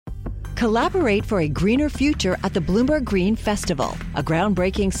Collaborate for a greener future at the Bloomberg Green Festival, a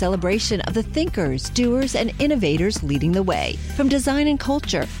groundbreaking celebration of the thinkers, doers, and innovators leading the way. From design and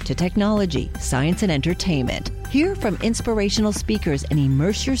culture to technology, science, and entertainment. Hear from inspirational speakers and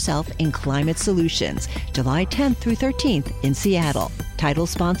immerse yourself in climate solutions. July 10th through 13th in Seattle. Title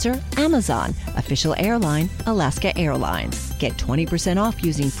sponsor, Amazon. Official airline, Alaska Airlines. Get 20% off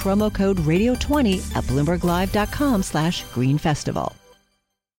using promo code radio20 at bloomberglive.com/greenfestival.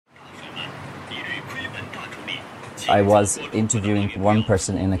 I was interviewing one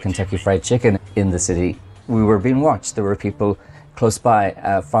person in a Kentucky Fried Chicken in the city. We were being watched. There were people close by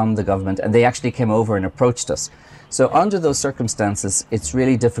from the government, and they actually came over and approached us. So under those circumstances, it's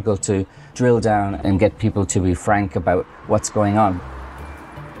really difficult to drill down and get people to be frank about what's going on.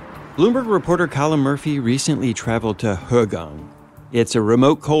 Bloomberg reporter Colin Murphy recently traveled to Hegang. It's a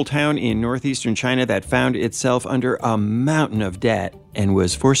remote coal town in northeastern China that found itself under a mountain of debt and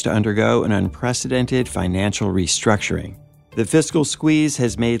was forced to undergo an unprecedented financial restructuring. The fiscal squeeze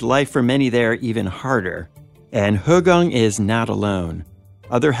has made life for many there even harder. And Hegang is not alone.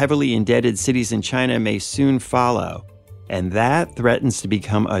 Other heavily indebted cities in China may soon follow. And that threatens to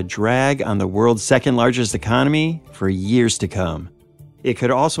become a drag on the world's second largest economy for years to come. It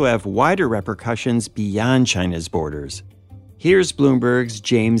could also have wider repercussions beyond China's borders. Here's Bloomberg's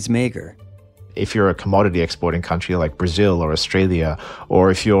James Mager. If you're a commodity exporting country like Brazil or Australia, or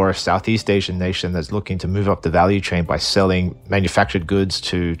if you're a Southeast Asian nation that's looking to move up the value chain by selling manufactured goods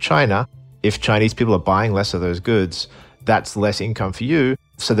to China, if Chinese people are buying less of those goods, that's less income for you.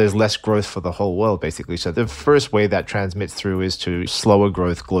 So there's less growth for the whole world, basically. So the first way that transmits through is to slower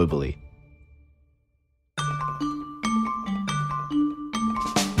growth globally.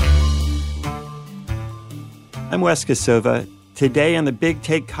 I'm Wes Kosova. Today on the Big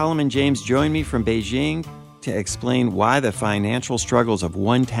Take, Colin and James join me from Beijing to explain why the financial struggles of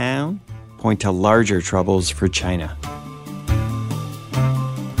one town point to larger troubles for China.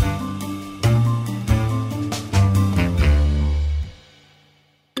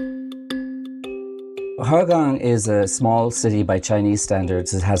 Hegang is a small city by Chinese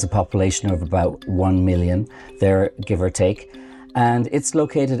standards. It has a population of about 1 million there, give or take. And it's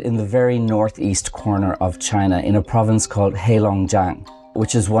located in the very northeast corner of China in a province called Heilongjiang,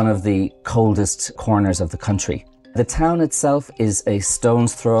 which is one of the coldest corners of the country. The town itself is a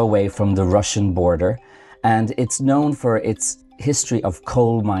stone's throw away from the Russian border, and it's known for its history of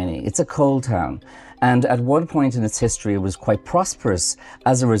coal mining. It's a coal town, and at one point in its history, it was quite prosperous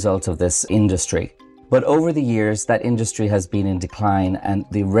as a result of this industry. But over the years, that industry has been in decline, and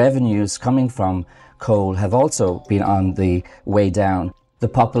the revenues coming from coal have also been on the way down. The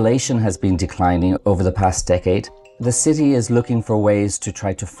population has been declining over the past decade. The city is looking for ways to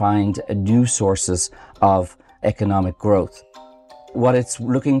try to find new sources of economic growth. What it's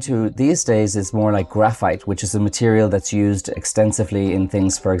looking to these days is more like graphite, which is a material that's used extensively in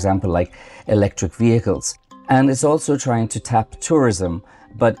things, for example, like electric vehicles. And it's also trying to tap tourism,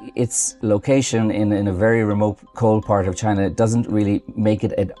 but its location in a very remote coal part of China doesn't really make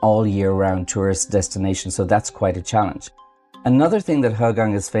it an all year round tourist destination, so that's quite a challenge. Another thing that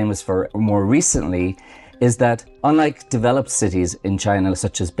Hegang is famous for more recently is that unlike developed cities in China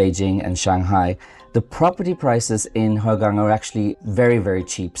such as Beijing and Shanghai, the property prices in Hegang are actually very, very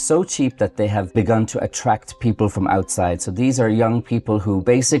cheap. So cheap that they have begun to attract people from outside. So these are young people who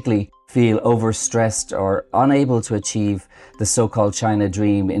basically feel overstressed or unable to achieve the so-called China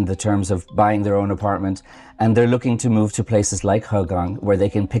dream in the terms of buying their own apartment. And they're looking to move to places like Hegang, where they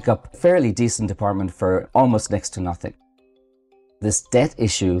can pick up a fairly decent apartment for almost next to nothing. This debt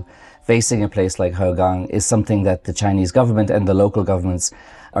issue facing a place like Hegang is something that the Chinese government and the local governments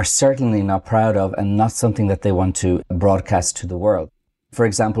are certainly not proud of, and not something that they want to broadcast to the world. For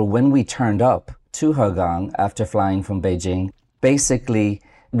example, when we turned up to Hegang after flying from Beijing, basically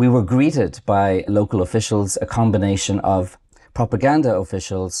we were greeted by local officials, a combination of propaganda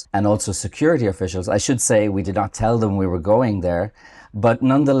officials and also security officials. I should say we did not tell them we were going there, but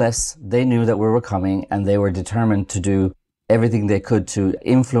nonetheless, they knew that we were coming, and they were determined to do everything they could to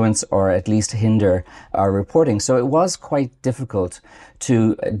influence or at least hinder our reporting. So it was quite difficult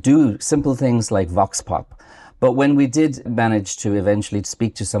to do simple things like vox pop. But when we did manage to eventually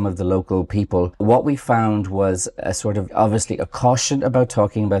speak to some of the local people, what we found was a sort of, obviously, a caution about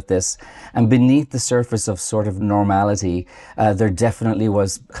talking about this. And beneath the surface of sort of normality, there definitely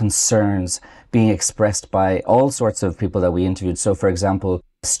was concerns being expressed by all sorts of people that we interviewed. So, for example,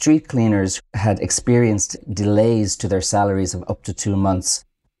 street cleaners had experienced delays to their salaries of up to 2 months.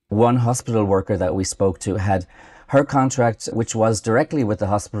 One hospital worker that we spoke to had Her contract, which was directly with the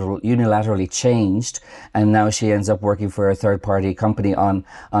hospital, unilaterally changed, and now she ends up working for a third-party company on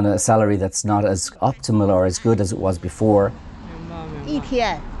a salary that's not as optimal or as good as it was before. We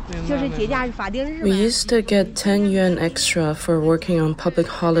used to get 10 yuan extra for working on public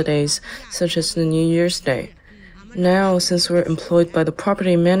holidays, such as the New Year's Day. Now, since we're employed by the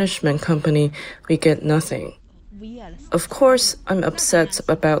property management company, we get nothing. Of course, I'm upset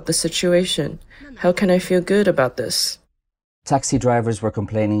about the situation. How can I feel good about this? Taxi drivers were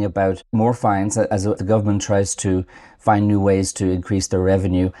complaining about more fines as the government tries to find new ways to increase their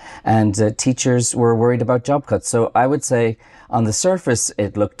revenue. And teachers were worried about job cuts. So I would say on the surface,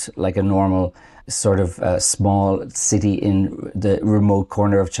 it looked like a normal sort of small city in the remote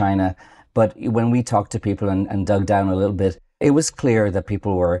corner of China. But when we talked to people and dug down a little bit, it was clear that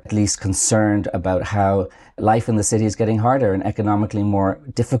people were at least concerned about how life in the city is getting harder and economically more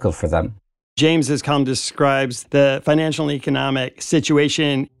difficult for them. James's column describes the financial and economic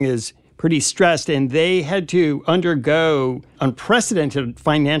situation is pretty stressed, and they had to undergo unprecedented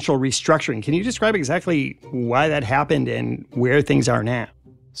financial restructuring. Can you describe exactly why that happened and where things are now?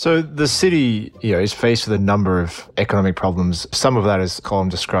 So the city, is faced with a number of economic problems. Some of that, as Colin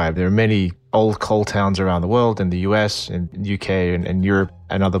described, there are many old coal towns around the world, in the US, in the UK, and Europe,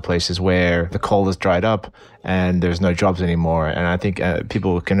 and other places where the coal has dried up and there's no jobs anymore. And I think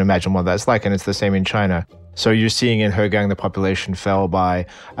people can imagine what that's like, and it's the same in China. So you're seeing in Hegang, the population fell by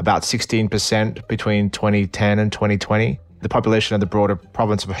about 16% between 2010 and 2020. The population of the broader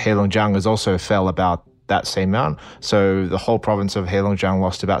province of Heilongjiang has also fell about that same amount. So the whole province of Heilongjiang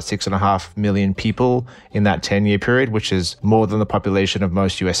lost about 6.5 million people in that 10-year period, which is more than the population of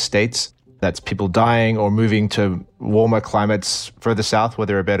most US states. That's people dying or moving to warmer climates further south where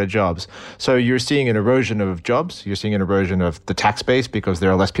there are better jobs. So you're seeing an erosion of jobs. You're seeing an erosion of the tax base because there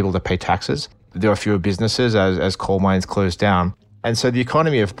are less people to pay taxes. There are fewer businesses as coal mines close down. And so the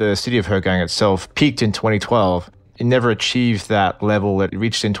economy of the city of Hegang itself peaked in 2012. It never achieved that level that it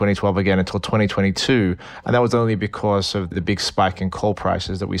reached in 2012 again until 2022. And that was only because of the big spike in coal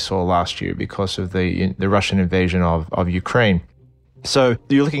prices that we saw last year because of the Russian invasion of Ukraine. So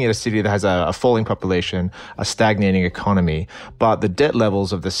you're looking at a city that has a falling population, a stagnating economy, but the debt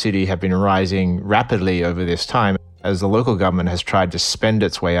levels of the city have been rising rapidly over this time as the local government has tried to spend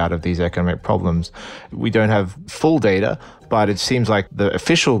its way out of these economic problems. We don't have full data, but it seems like the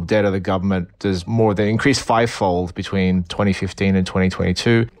official debt of the government is more than increased fivefold between 2015 and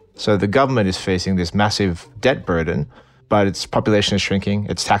 2022. So the government is facing this massive debt burden, but its population is shrinking,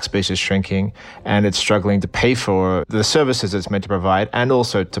 its tax base is shrinking, and it's struggling to pay for the services it's meant to provide and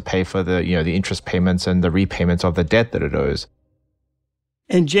also to pay for the interest payments and the repayments of the debt that it owes.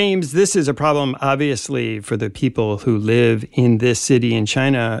 And James, this is a problem, obviously, for the people who live in this city in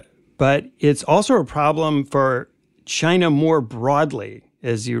China, but it's also a problem for China more broadly,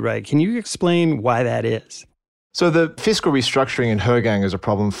 as you write. Can you explain why that is? So the fiscal restructuring in Hegang is a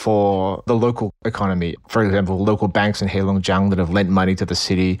problem for the local economy. For example, local banks in Heilongjiang that have lent money to the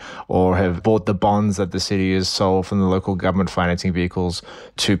city or have bought the bonds that the city has sold from the local government financing vehicles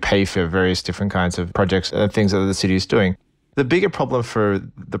to pay for various different kinds of projects and things that the city is doing. The bigger problem for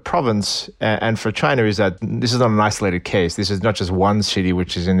the province and for China is that this is not an isolated case. This is not just one city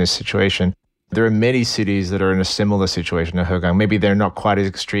which is in this situation. There are many cities that are in a similar situation to Hegang. Maybe they're not quite as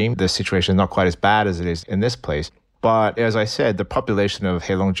extreme. The situation is not quite as bad as it is in this place. But as I said, the population of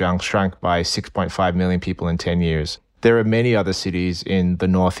Heilongjiang shrank by 6.5 million people in 10 years. There are many other cities in the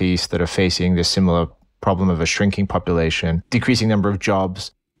northeast that are facing this similar problem of a shrinking population, decreasing number of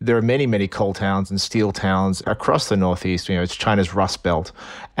jobs. There are many, many coal towns and steel towns across the northeast. It's China's Rust Belt.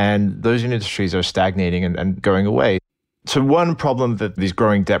 And those industries are stagnating and going away. So one problem that these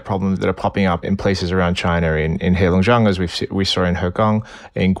growing debt problems that are popping up in places around China, in Heilongjiang, as we saw in Hegang,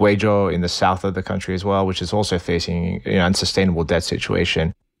 in Guizhou, in the south of the country as well, which is also facing an unsustainable debt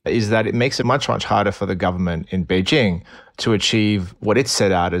situation, is that it makes it much, much harder for the government in Beijing to achieve what it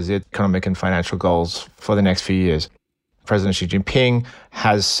set out as its economic and financial goals for the next few years. President Xi Jinping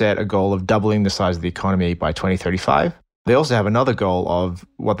has set a goal of doubling the size of the economy by 2035. They also have another goal of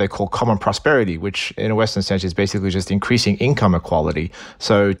what they call common prosperity, which in a Western sense is basically just increasing income equality.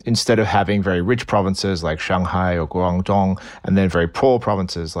 So instead of having very rich provinces like Shanghai or Guangdong, and then very poor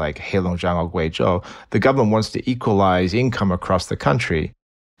provinces like Heilongjiang or Guizhou, the government wants to equalize income across the country.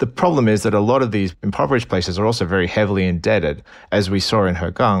 The problem is that a lot of these impoverished places are also very heavily indebted, as we saw in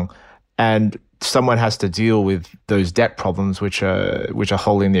Hegang. And someone has to deal with those debt problems which are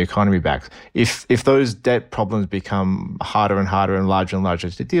holding the economy back. If those debt problems become harder and harder and larger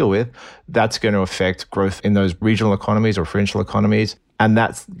to deal with, that's going to affect growth in those regional economies or provincial economies. And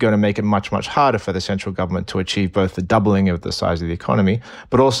that's going to make it much, much harder for the central government to achieve both the doubling of the size of the economy,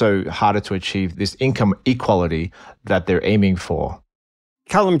 but also harder to achieve this income equality that they're aiming for.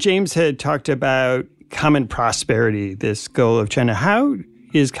 Callum, James had talked about common prosperity, this goal of China. How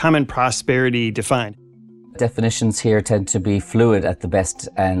is common prosperity defined? Definitions here tend to be fluid at the best,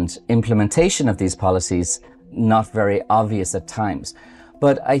 and implementation of these policies not very obvious at times.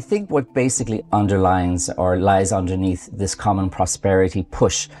 But I think what basically underlines or lies underneath this common prosperity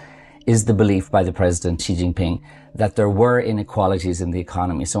push is the belief by the President Xi Jinping that there were inequalities in the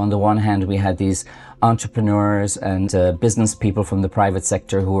economy. So on the one hand, we had these entrepreneurs and business people from the private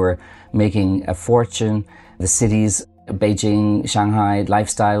sector who were making a fortune. The cities, Beijing, Shanghai,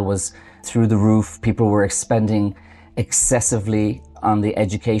 lifestyle was through the roof. People were expending excessively on the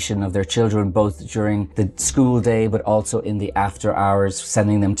education of their children, both during the school day, but also in the after hours,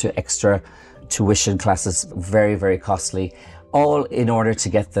 sending them to extra tuition classes, very, very costly, all in order to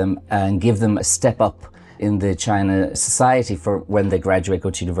get them and give them a step up in the China society for when they graduate,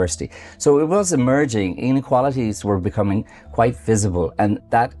 go to university. So it was emerging. Inequalities were becoming quite visible. And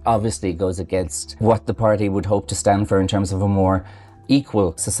that obviously goes against what the party would hope to stand for in terms of a more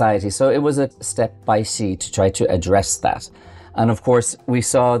equal society. So it was a step by Xi to try to address that. And of course, we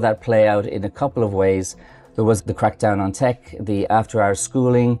saw that play out in a couple of ways. There was the crackdown on tech, the after-hours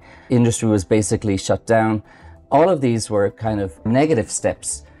schooling, industry was basically shut down. All of these were kind of negative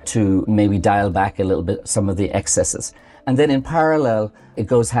steps to maybe dial back a little bit some of the excesses. And then in parallel, it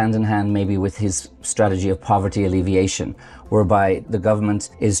goes hand in hand maybe with his strategy of poverty alleviation, whereby the government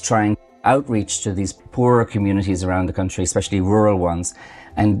is trying outreach to these poorer communities around the country, especially rural ones,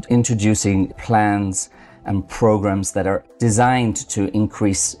 and introducing plans and programs that are designed to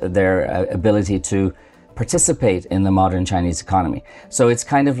increase their ability to participate in the modern Chinese economy. So it's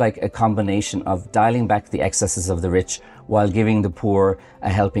kind of like a combination of dialing back the excesses of the rich while giving the poor a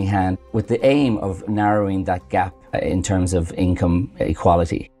helping hand, with the aim of narrowing that gap in terms of income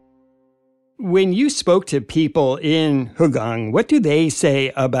equality. When you spoke to people in Hegang, what do they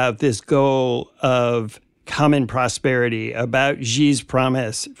say about this goal of common prosperity, about Xi's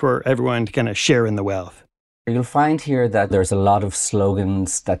promise for everyone to kind of share in the wealth? You'll find here that there's a lot of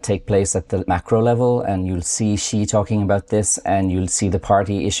slogans that take place at the macro level, and you'll see Xi talking about this, and you'll see the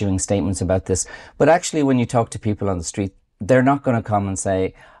party issuing statements about this. But actually, when you talk to people on the street, they're not going to come and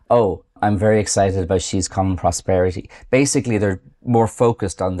say, oh, I'm very excited about Xi's common prosperity. Basically, they're more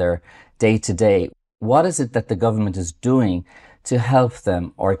focused on their day-to-day. What is it that the government is doing to help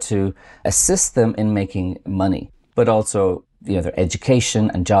them or to assist them in making money, but also their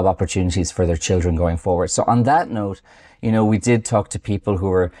education and job opportunities for their children going forward. So on that note, we did talk to people who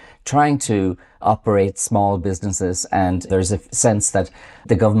were trying to operate small businesses, and there's a sense that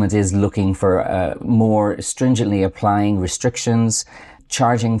the government is looking for more stringently applying restrictions,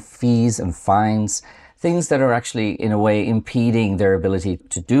 charging fees and fines, things that are actually in a way impeding their ability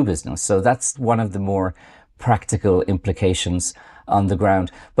to do business. So that's one of the more practical implications on the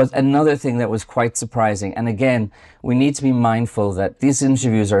ground. But another thing that was quite surprising, and again, we need to be mindful that these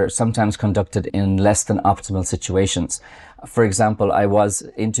interviews are sometimes conducted in less than optimal situations. For example, I was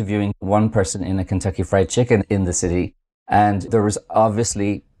interviewing one person in a Kentucky Fried Chicken in the city, and there was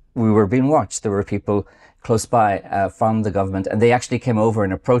obviously, we were being watched. There were people close by from the government, and they actually came over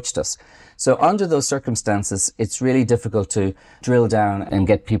and approached us. So under those circumstances, it's really difficult to drill down and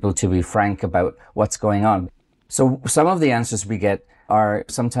get people to be frank about what's going on. So some of the answers we get are,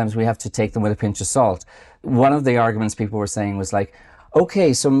 sometimes we have to take them with a pinch of salt. One of the arguments people were saying was like,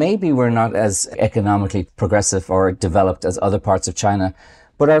 okay, so maybe we're not as economically progressive or developed as other parts of China,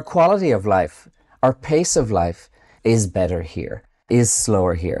 but our quality of life, our pace of life is better here, is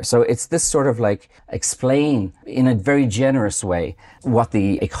slower here. So it's this sort of like explain in a very generous way what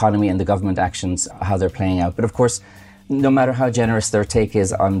the economy and the government actions, how they're playing out. But of course, no matter how generous their take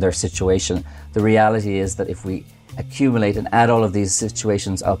is on their situation, the reality is that if we accumulate and add all of these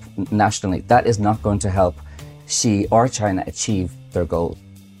situations up nationally, that is not going to help Xi or China achieve their goal.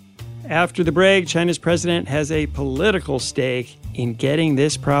 After the break, China's president has a political stake in getting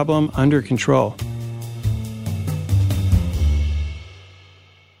this problem under control.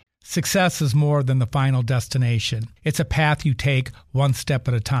 Success is more than the final destination. It's a path you take one step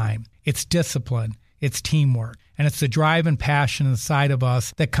at a time. It's discipline, it's teamwork, and it's the drive and passion inside of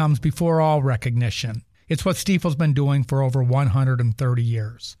us that comes before all recognition. It's what Stifel's been doing for over 130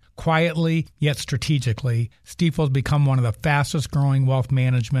 years. Quietly, yet strategically, Stifel's become one of the fastest growing wealth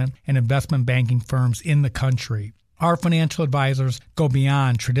management and investment banking firms in the country. Our financial advisors go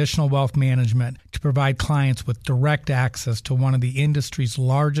beyond traditional wealth management to provide clients with direct access to one of the industry's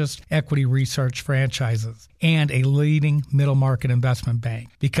largest equity research franchises and a leading middle market investment bank,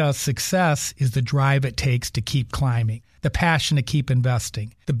 because success is the drive it takes to keep climbing, the passion to keep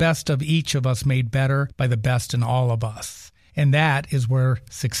investing, the best of each of us made better by the best in all of us. And that is where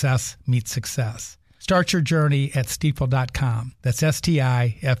success meets success. Start your journey at stifel.com. That's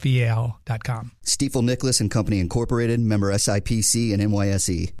STIFEL.com. Stifel Nicholas and Company Incorporated, member SIPC and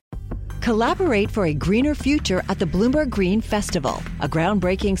NYSE. Collaborate for a greener future at the Bloomberg Green Festival, a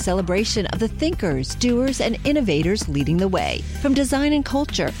groundbreaking celebration of the thinkers, doers, and innovators leading the way. From design and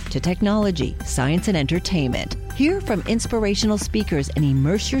culture to technology, science, and entertainment. Hear from inspirational speakers and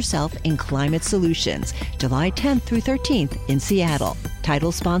immerse yourself in climate solutions. July 10th through 13th in Seattle.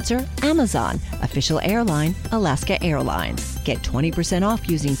 Title sponsor, Amazon. Official airline, Alaska Airlines. Get 20% off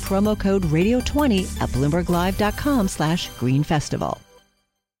using promo code radio20 at bloomberglive.com/greenfestival.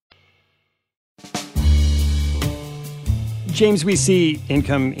 James, we see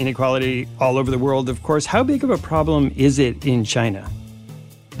income inequality all over the world, of course. How big of a problem is it in China?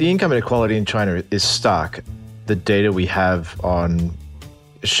 The income inequality in China is stark. The data we have on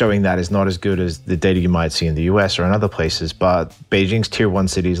showing that is not as good as the data you might see in the US or in other places, but Beijing's tier 1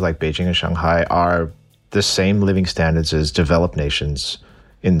 cities like Beijing and Shanghai are the same living standards as developed nations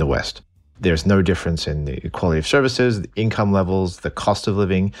in the West. There's no difference in the quality of services, the income levels, the cost of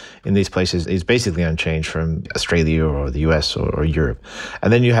living in these places is basically unchanged from Australia or the US or Europe.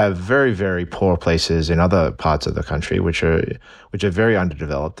 And then you have very, very poor places in other parts of the country, which are very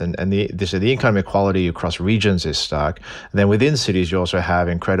underdeveloped. And the income inequality across regions is stark. And then within cities, you also have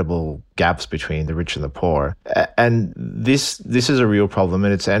incredible gaps between the rich and the poor. And this is a real problem.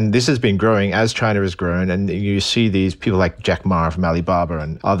 And this has been growing as China has grown. And you see these people like Jack Ma from Alibaba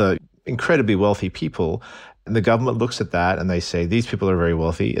and other incredibly wealthy people. And the government looks at that and they say, these people are very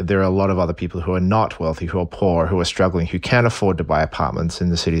wealthy. There are a lot of other people who are not wealthy, who are poor, who are struggling, who can't afford to buy apartments in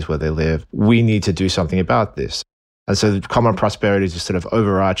the cities where they live. We need to do something about this. And so the common prosperity is a sort of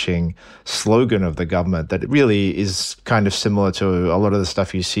overarching slogan of the government that really is kind of similar to a lot of the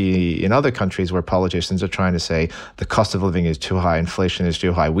stuff you see in other countries where politicians are trying to say the cost of living is too high, inflation is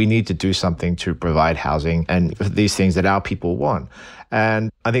too high. We need to do something to provide housing and these things that our people want.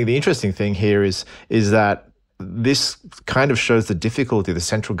 And I think the interesting thing here is that this kind of shows the difficulty the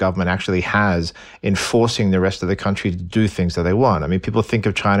central government actually has in forcing the rest of the country to do things that they want. I mean, people think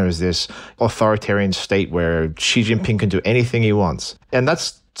of China as this authoritarian state where Xi Jinping can do anything he wants. And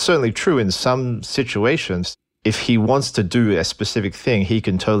that's certainly true in some situations. If he wants to do a specific thing, he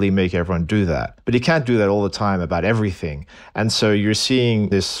can totally make everyone do that. But he can't do that all the time about everything. And so you're seeing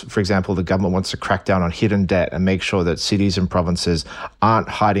this, for example, the government wants to crack down on hidden debt and make sure that cities and provinces aren't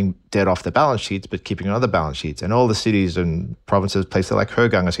hiding debt off the balance sheets, but keeping it on the balance sheets. And all the cities and provinces, places like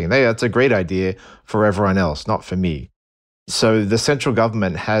Hegang, are saying, hey, that's a great idea for everyone else, not for me. So the central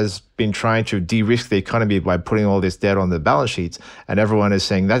government has been trying to de-risk the economy by putting all this debt on the balance sheets. And everyone is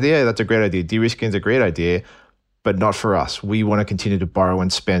saying, that's a great idea. De-risking is a great idea. But not for us. We want to continue to borrow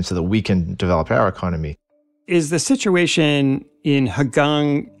and spend so that we can develop our economy. Is the situation in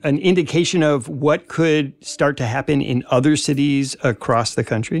Hegang an indication of what could start to happen in other cities across the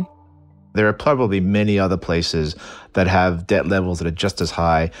country? There are probably many other places that have debt levels that are just as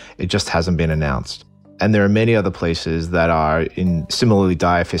high. It just hasn't been announced. And there are many other places that are in similarly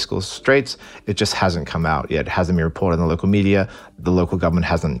dire fiscal straits. It just hasn't come out yet. It hasn't been reported in the local media. The local government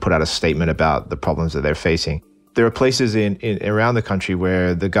hasn't put out a statement about the problems that they're facing. There are places in around the country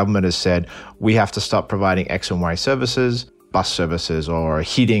where the government has said, we have to stop providing X and Y services, bus services or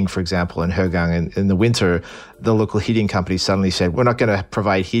heating, for example, in Hegang. In the winter, the local heating company suddenly said, we're not going to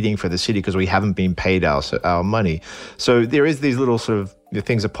provide heating for the city because we haven't been paid our money. So there is these little sort of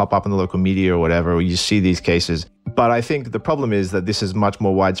things that pop up in the local media or whatever, where you see these cases. But I think the problem is that this is much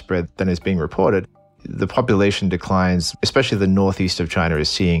more widespread than is being reported. The population declines, especially the northeast of China is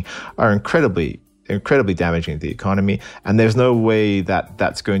seeing, are incredibly damaging to the economy, and there's no way that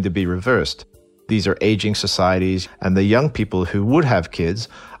that's going to be reversed. These are aging societies, and the young people who would have kids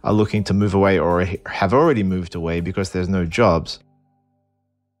are looking to move away or have already moved away because there's no jobs.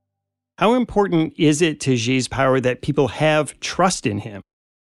 How important is it to Xi's power that people have trust in him?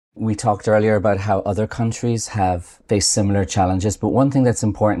 We talked earlier about how other countries have faced similar challenges, but one thing that's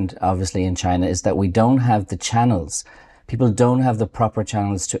important, obviously, in China is that we don't have the channels. People don't have the proper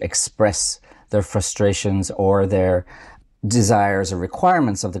channels to express their frustrations or their desires or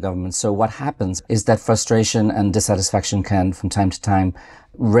requirements of the government. So what happens is that frustration and dissatisfaction can, from time to time,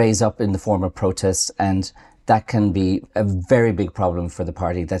 raise up in the form of protests, and that can be a very big problem for the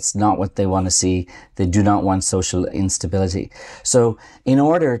party. That's not what they want to see. They do not want social instability. So in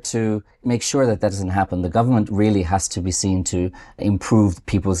order to make sure that that doesn't happen, the government really has to be seen to improve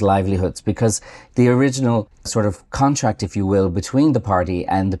people's livelihoods, because the original sort of contract, if you will, between the party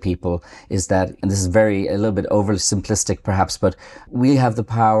and the people is that, and this is a little bit overly simplistic perhaps, but we have the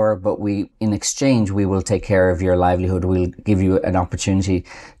power, but in exchange, we will take care of your livelihood. We'll give you an opportunity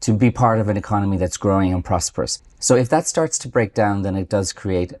to be part of an economy that's growing and prosperous. So if that starts to break down, then it does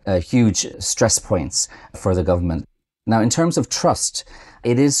create huge stress points for the government. Now, in terms of trust,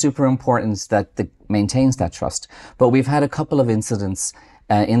 it is super important that it maintains that trust. But we've had a couple of incidents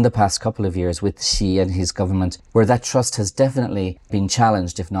in the past couple of years with Xi and his government where that trust has definitely been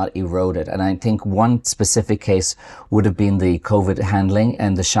challenged, if not eroded. And I think one specific case would have been the COVID handling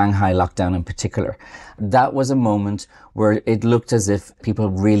and the Shanghai lockdown in particular. That was a moment where it looked as if people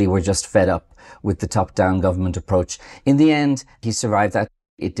really were just fed up with the top-down government approach. In the end, he survived that.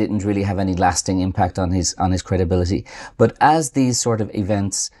 It didn't really have any lasting impact on his credibility. But as these sort of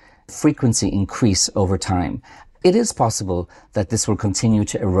events frequency increase over time, it is possible that this will continue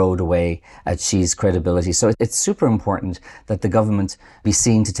to erode away at Xi's credibility. So it's super important that the government be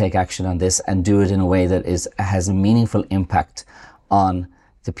seen to take action on this and do it in a way that has a meaningful impact on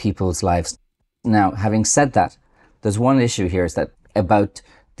the people's lives. Now, having said that, there's one issue here is that about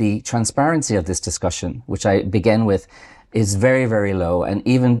the transparency of this discussion, which I began with, is very, very low. And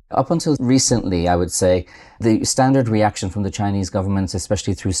even up until recently, I would say, the standard reaction from the Chinese government,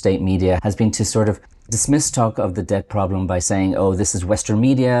 especially through state media, has been to sort of dismiss talk of the debt problem by saying, oh, this is Western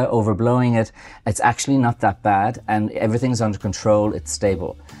media overblowing it. It's actually not that bad and everything's under control. It's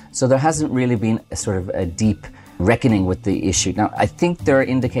stable. So there hasn't really been a sort of a deep reckoning with the issue. Now, I think there are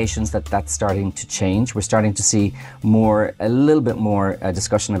indications that that's starting to change. We're starting to see a little bit more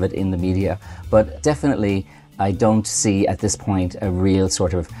discussion of it in the media, but definitely I don't see at this point a real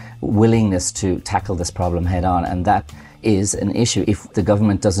sort of willingness to tackle this problem head on. And that is an issue. If the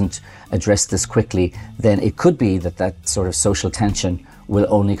government doesn't address this quickly, then it could be that sort of social tension will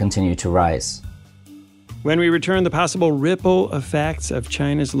only continue to rise. When we return, the possible ripple effects of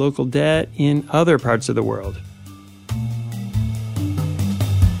China's local debt in other parts of the world.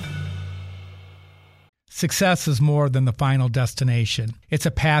 Success is more than the final destination. It's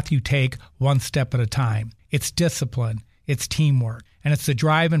a path you take one step at a time. It's discipline, it's teamwork, and it's the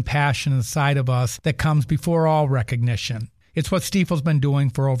drive and passion inside of us that comes before all recognition. It's what Stifel's been doing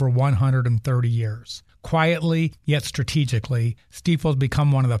for over 130 years. Quietly, yet strategically, Stifel's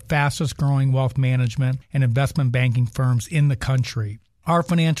become one of the fastest growing wealth management and investment banking firms in the country. Our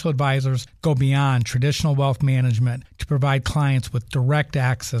financial advisors go beyond traditional wealth management to provide clients with direct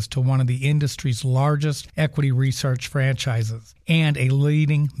access to one of the industry's largest equity research franchises and a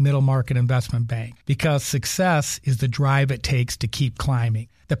leading middle market investment bank, because success is the drive it takes to keep climbing,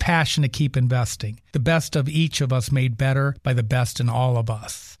 the passion to keep investing, the best of each of us made better by the best in all of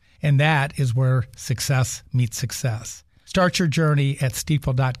us. And that is where success meets success. Start your journey at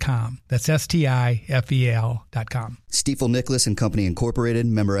Stifel.com. That's Stifel.com. Stifel Nicholas and Company Incorporated,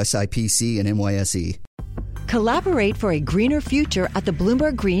 member SIPC and NYSE. Collaborate for a greener future at the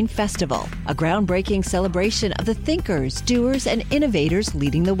Bloomberg Green Festival, a groundbreaking celebration of the thinkers, doers, and innovators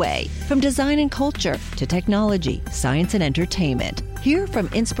leading the way. From design and culture to technology, science, and entertainment. Hear from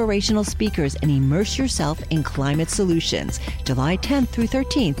inspirational speakers and immerse yourself in climate solutions. July 10th through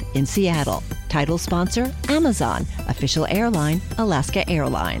 13th in Seattle. Title sponsor, Amazon. Official airline, Alaska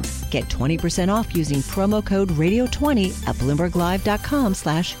Airlines. Get 20% off using promo code radio20 at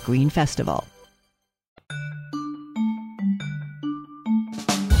BloombergLive.com/Green Festival.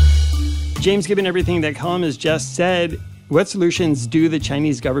 James, given everything that Colm has just said, what solutions do the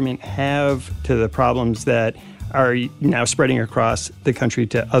Chinese government have to the problems that are now spreading across the country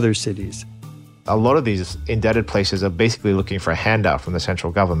to other cities? A lot of these indebted places are basically looking for a handout from the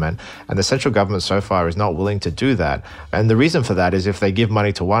central government, and the central government so far is not willing to do that. And the reason for that is if they give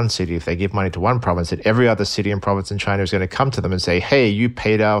money to one city, if they give money to one province, then every other city and province in China is going to come to them and say, hey, you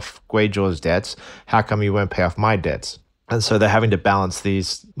paid off Guizhou's debts, how come you won't pay off my debts? And so they're having to balance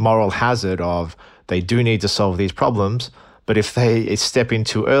these moral hazard of they do need to solve these problems, but if they step in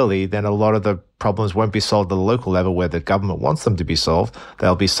too early, then a lot of the problems won't be solved at the local level where the government wants them to be solved.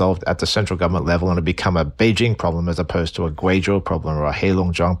 They'll be solved at the central government level and it'll become a Beijing problem as opposed to a Guizhou problem or a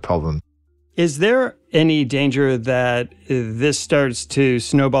Heilongjiang problem. Is there any danger that this starts to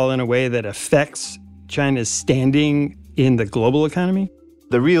snowball in a way that affects China's standing in the global economy?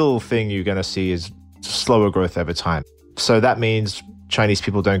 The real thing you're going to see is slower growth over time. So that means Chinese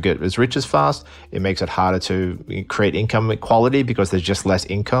people don't get as rich as fast. It makes it harder to create income equality because there's just less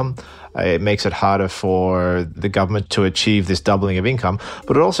income. It makes it harder for the government to achieve this doubling of income,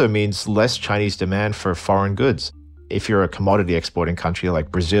 but it also means less Chinese demand for foreign goods. If you're a commodity exporting country like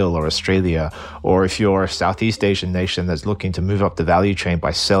Brazil or Australia, or if you're a Southeast Asian nation that's looking to move up the value chain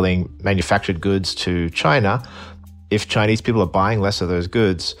by selling manufactured goods to China, if Chinese people are buying less of those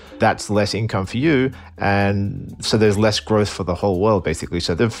goods, that's less income for you. And so there's less growth for the whole world, basically.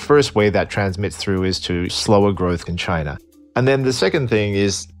 So the first way that transmits through is to slower growth in China. And then the second thing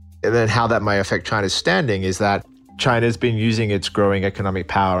is, and then how that may affect China's standing is that China's been using its growing economic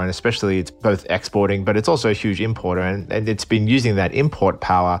power, and especially it's both exporting, but it's also a huge importer, and it's been using that import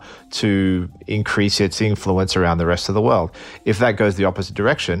power to increase its influence around the rest of the world. If that goes the opposite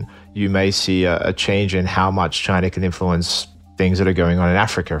direction, you may see a change in how much China can influence things that are going on in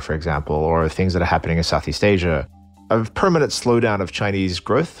Africa, for example, or things that are happening in Southeast Asia. A permanent slowdown of Chinese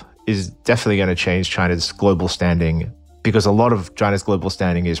growth is definitely going to change China's global standing, because a lot of China's global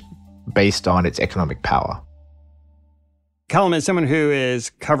standing is based on its economic power. Callum, as someone who is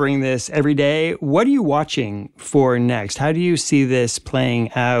covering this every day, what are you watching for next? How do you see this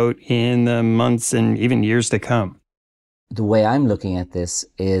playing out in the months and even years to come? The way I'm looking at this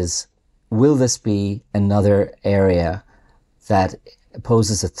is, will this be another area that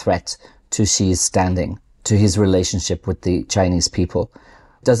poses a threat to Xi's standing, to his relationship with the Chinese people?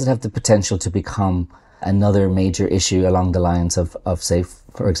 Does it have the potential to become another major issue along the lines of say,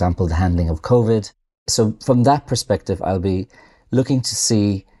 for example, the handling of COVID? So from that perspective, I'll be looking to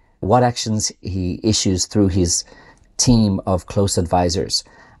see what actions he issues through his team of close advisors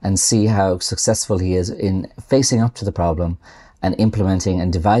and see how successful he is in facing up to the problem and implementing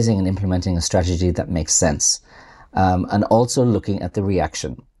and devising and implementing a strategy that makes sense. And also looking at the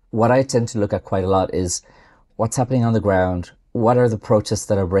reaction. What I tend to look at quite a lot is what's happening on the ground. What are the protests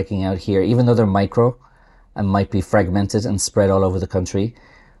that are breaking out here, even though they're micro and might be fragmented and spread all over the country?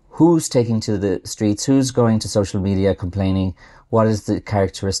 Who's taking to the streets? Who's going to social media complaining? What is the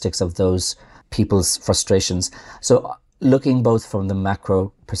characteristics of those people's frustrations? So looking both from the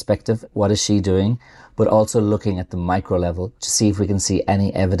macro perspective, what is Xi doing, but also looking at the micro level to see if we can see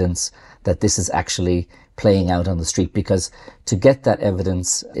any evidence that this is actually playing out on the street. Because to get that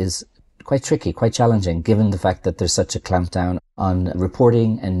evidence is quite tricky, quite challenging, given the fact that there's such a clampdown on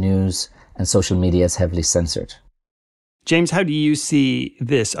reporting and news, and social media is heavily censored. James, how do you see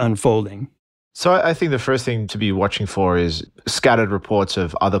this unfolding? So I think the first thing to be watching for is scattered reports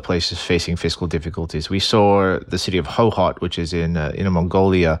of other places facing fiscal difficulties. We saw the city of Hohhot, which is in Inner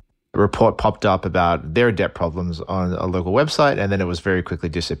Mongolia. A report popped up about their debt problems on a local website, and then it was very quickly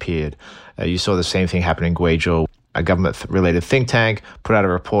disappeared. You saw the same thing happen in Guizhou. A government-related think tank put out a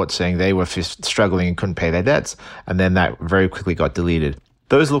report saying they were struggling and couldn't pay their debts, and then that very quickly got deleted.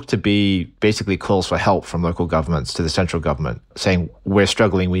 Those look to be basically calls for help from local governments to the central government, saying, we're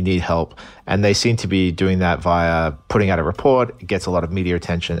struggling, we need help. And they seem to be doing that via putting out a report. It gets a lot of media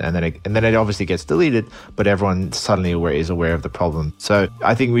attention, and then it obviously gets deleted, but everyone suddenly is aware of the problem. So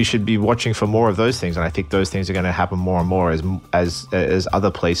I think we should be watching for more of those things, and I think those things are going to happen more and more as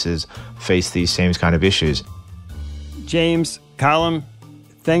other places face these same kind of issues. James, Callum,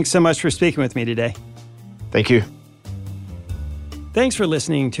 thanks so much for speaking with me today. Thank you. Thanks for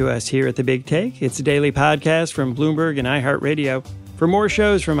listening to us here at The Big Take. It's a daily podcast from Bloomberg and iHeartRadio. For more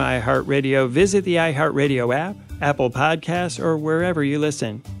shows from iHeartRadio, visit the iHeartRadio app, Apple Podcasts, or wherever you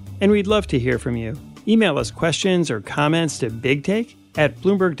listen. And we'd love to hear from you. Email us questions or comments to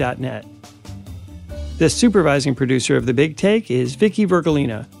bigtake@bloomberg.net. The supervising producer of The Big Take is Vicky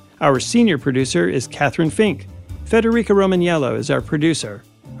Vergolina. Our senior producer is Catherine Fink. Federica Romaniello is our producer.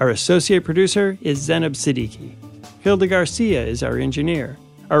 Our associate producer is Zenab Siddiqui. Hilda Garcia is our engineer.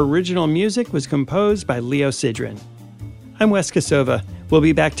 Our original music was composed by Leo Sidran. I'm Wes Kosova. We'll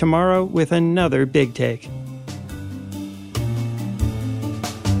be back tomorrow with another Big Take.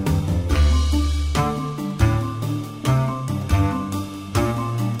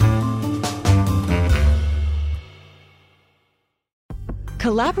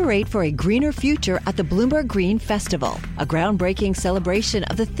 Collaborate for a greener future at the Bloomberg Green Festival, a groundbreaking celebration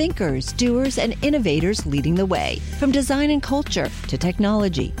of the thinkers, doers, and innovators leading the way. From design and culture to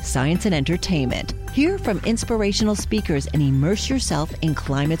technology, science, and entertainment. Hear from inspirational speakers and immerse yourself in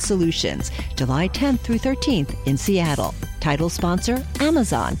climate solutions. July 10th through 13th in Seattle. Title sponsor,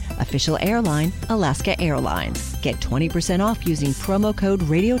 Amazon. Official airline, Alaska Airlines. Get 20% off using promo code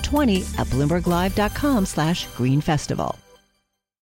radio20 at BloombergLive.com/Green Festival.